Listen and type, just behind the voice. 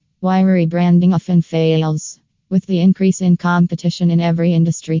Why rebranding often fails. With the increase in competition in every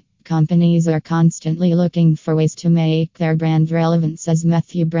industry, companies are constantly looking for ways to make their brand relevant, says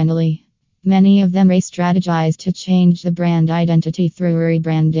Matthew Brennelly. Many of them re-strategize to change the brand identity through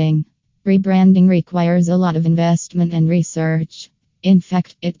rebranding. Rebranding requires a lot of investment and research. In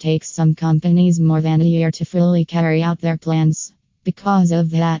fact, it takes some companies more than a year to fully carry out their plans. Because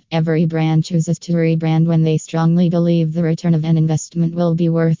of that, every brand chooses to rebrand when they strongly believe the return of an investment will be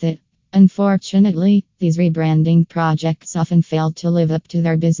worth it. Unfortunately, these rebranding projects often fail to live up to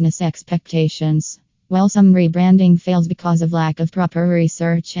their business expectations. While some rebranding fails because of lack of proper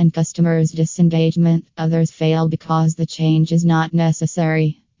research and customers' disengagement, others fail because the change is not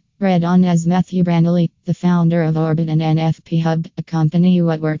necessary. Read on as Matthew Brennelly, the founder of Orbit and NFP Hub, a company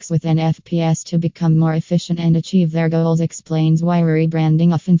that works with NFPs to become more efficient and achieve their goals, explains why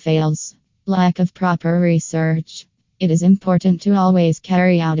rebranding often fails. Lack of proper research. It is important to always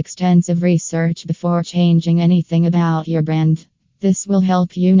carry out extensive research before changing anything about your brand. This will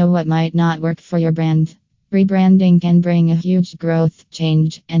help you know what might not work for your brand. Rebranding can bring a huge growth,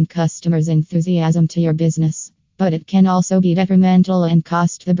 change, and customers' enthusiasm to your business. But it can also be detrimental and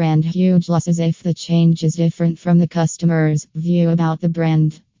cost the brand huge losses if the change is different from the customer's view about the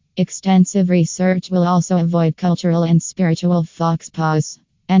brand. Extensive research will also avoid cultural and spiritual faux pas.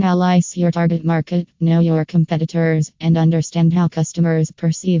 Analyze your target market, know your competitors, and understand how customers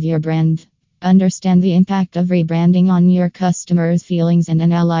perceive your brand. Understand the impact of rebranding on your customers' feelings and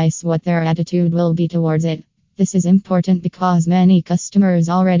analyze what their attitude will be towards it. This is important because many customers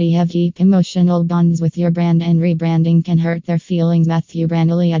already have deep emotional bonds with your brand, and rebranding can hurt their feelings, Matthew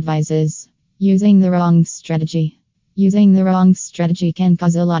Brennelly advises. Using the wrong strategy. Using the wrong strategy can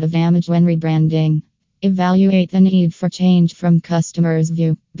cause a lot of damage when rebranding. Evaluate the need for change from customers'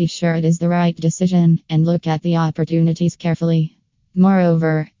 view. Be sure it is the right decision and look at the opportunities carefully.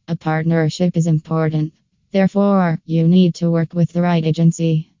 Moreover, a partnership is important. Therefore, you need to work with the right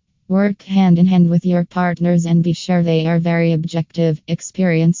agency. Work hand in hand with your partners and be sure they are very objective,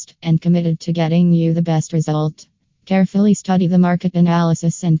 experienced, and committed to getting you the best result. Carefully study the market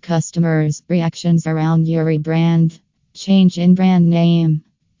analysis and customers' reactions around your rebrand. Change in brand name.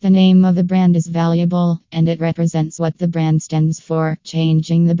 The name of a brand is valuable, and it represents what the brand stands for.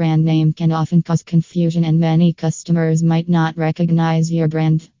 Changing the brand name can often cause confusion, and many customers might not recognize your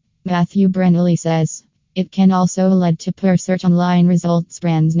brand. Matthew Brennelly says. It can also lead to poor search online results.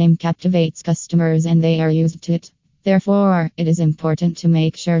 Brand's name captivates customers and they are used to it. Therefore, it is important to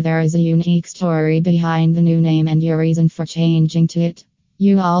make sure there is a unique story behind the new name and your reason for changing to it.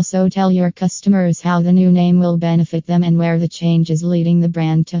 You also tell your customers how the new name will benefit them and where the change is leading the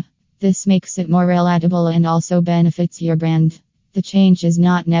brand to. This makes it more relatable and also benefits your brand. The change is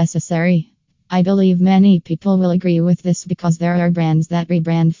not necessary. I believe many people will agree with this because there are brands that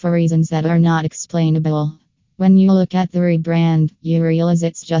rebrand for reasons that are not explainable. When you look at the rebrand, you realize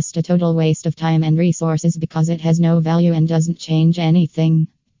it's just a total waste of time and resources because it has no value and doesn't change anything.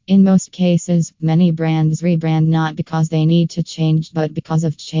 In most cases, many brands rebrand not because they need to change but because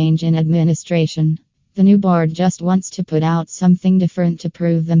of change in administration. The new board just wants to put out something different to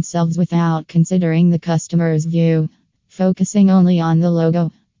prove themselves without considering the customer's view. Focusing only on the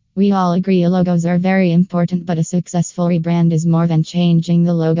logo. We all agree logos are very important, but a successful rebrand is more than changing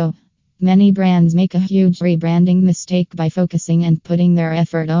the logo. Many brands make a huge rebranding mistake by focusing and putting their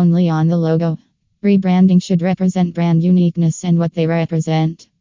effort only on the logo. Rebranding should represent brand uniqueness and what they represent.